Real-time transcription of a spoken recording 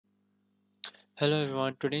Hello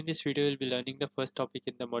everyone, today in this video we'll be learning the first topic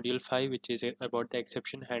in the module 5, which is about the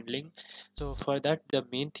exception handling. So for that the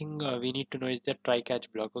main thing we need to know is the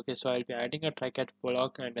try-catch block. Okay, so I'll be adding a try-catch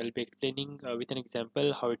block and I'll be explaining with an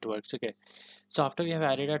example how it works. Okay, so after we have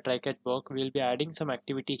added a try-catch block, we'll be adding some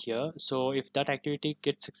activity here. So if that activity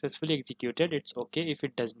gets successfully executed, it's okay. If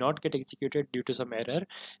it does not get executed due to some error,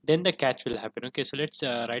 then the catch will happen. Okay, so let's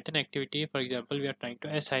write an activity. For example, we are trying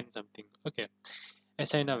to assign something. Okay,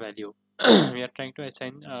 assign a value. We are trying to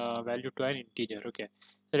assign a value to an integer. Okay,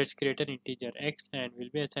 so let's create an integer x and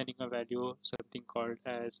we'll be assigning a value something called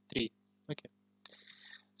as 3. Okay,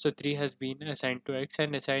 so 3 has been assigned to x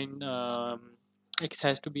and assign x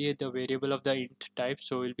has to be the variable of the int type,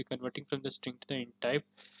 so we'll be converting from the string to the int type.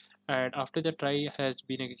 And after the try has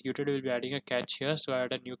been executed, we'll be adding a catch here, so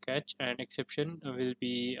add a new catch, and exception will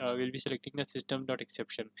be selecting the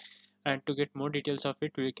system.exception. And to get more details of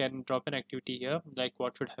it, we can drop an activity here, like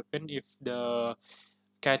what should happen if the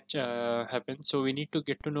catch happens. So we need to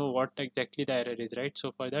get to know what exactly the error is, right?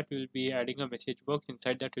 So for that we'll be adding a message box.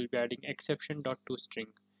 Inside that we'll be adding exception.toString.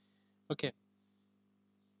 Okay,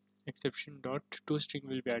 exception.toString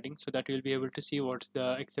will be adding, so that we'll be able to see what's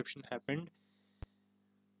the exception happened.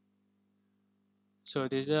 So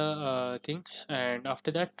this is a thing, and after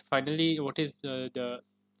that finally what is the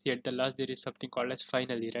see, at the last there is something called as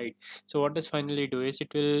finally, right? So what does finally do is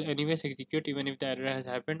it will anyways execute even if the error has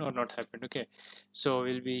happened or not happened. Okay, so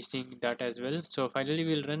we'll be seeing that as well. So finally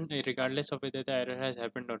we'll run regardless of whether the error has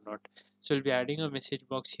happened or not. So we'll be adding a message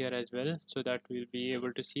box here as well, so that we'll be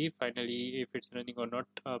able to see finally if it's running or not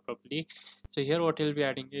properly. So here what we'll be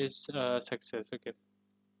adding is success. Okay,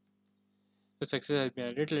 so success has been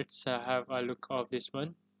added. Let's have a look of this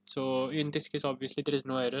one. So in this case obviously there is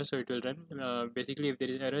no error, so it will run. Basically if there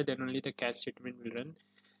is error, then only the catch statement will run.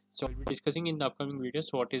 So I'll be discussing in the upcoming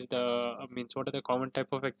videos what is the what are the common type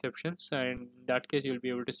of exceptions, and in that case you'll be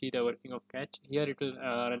able to see the working of catch. Here it will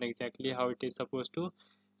run exactly how it is supposed to,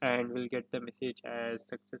 and we'll get the message as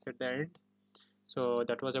success at the end. So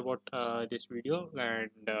that was about this video, and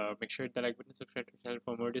make sure to hit the like button, subscribe to the channel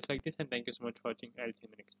for more videos like this, and thank you so much for watching. I'll see you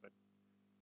in the next one.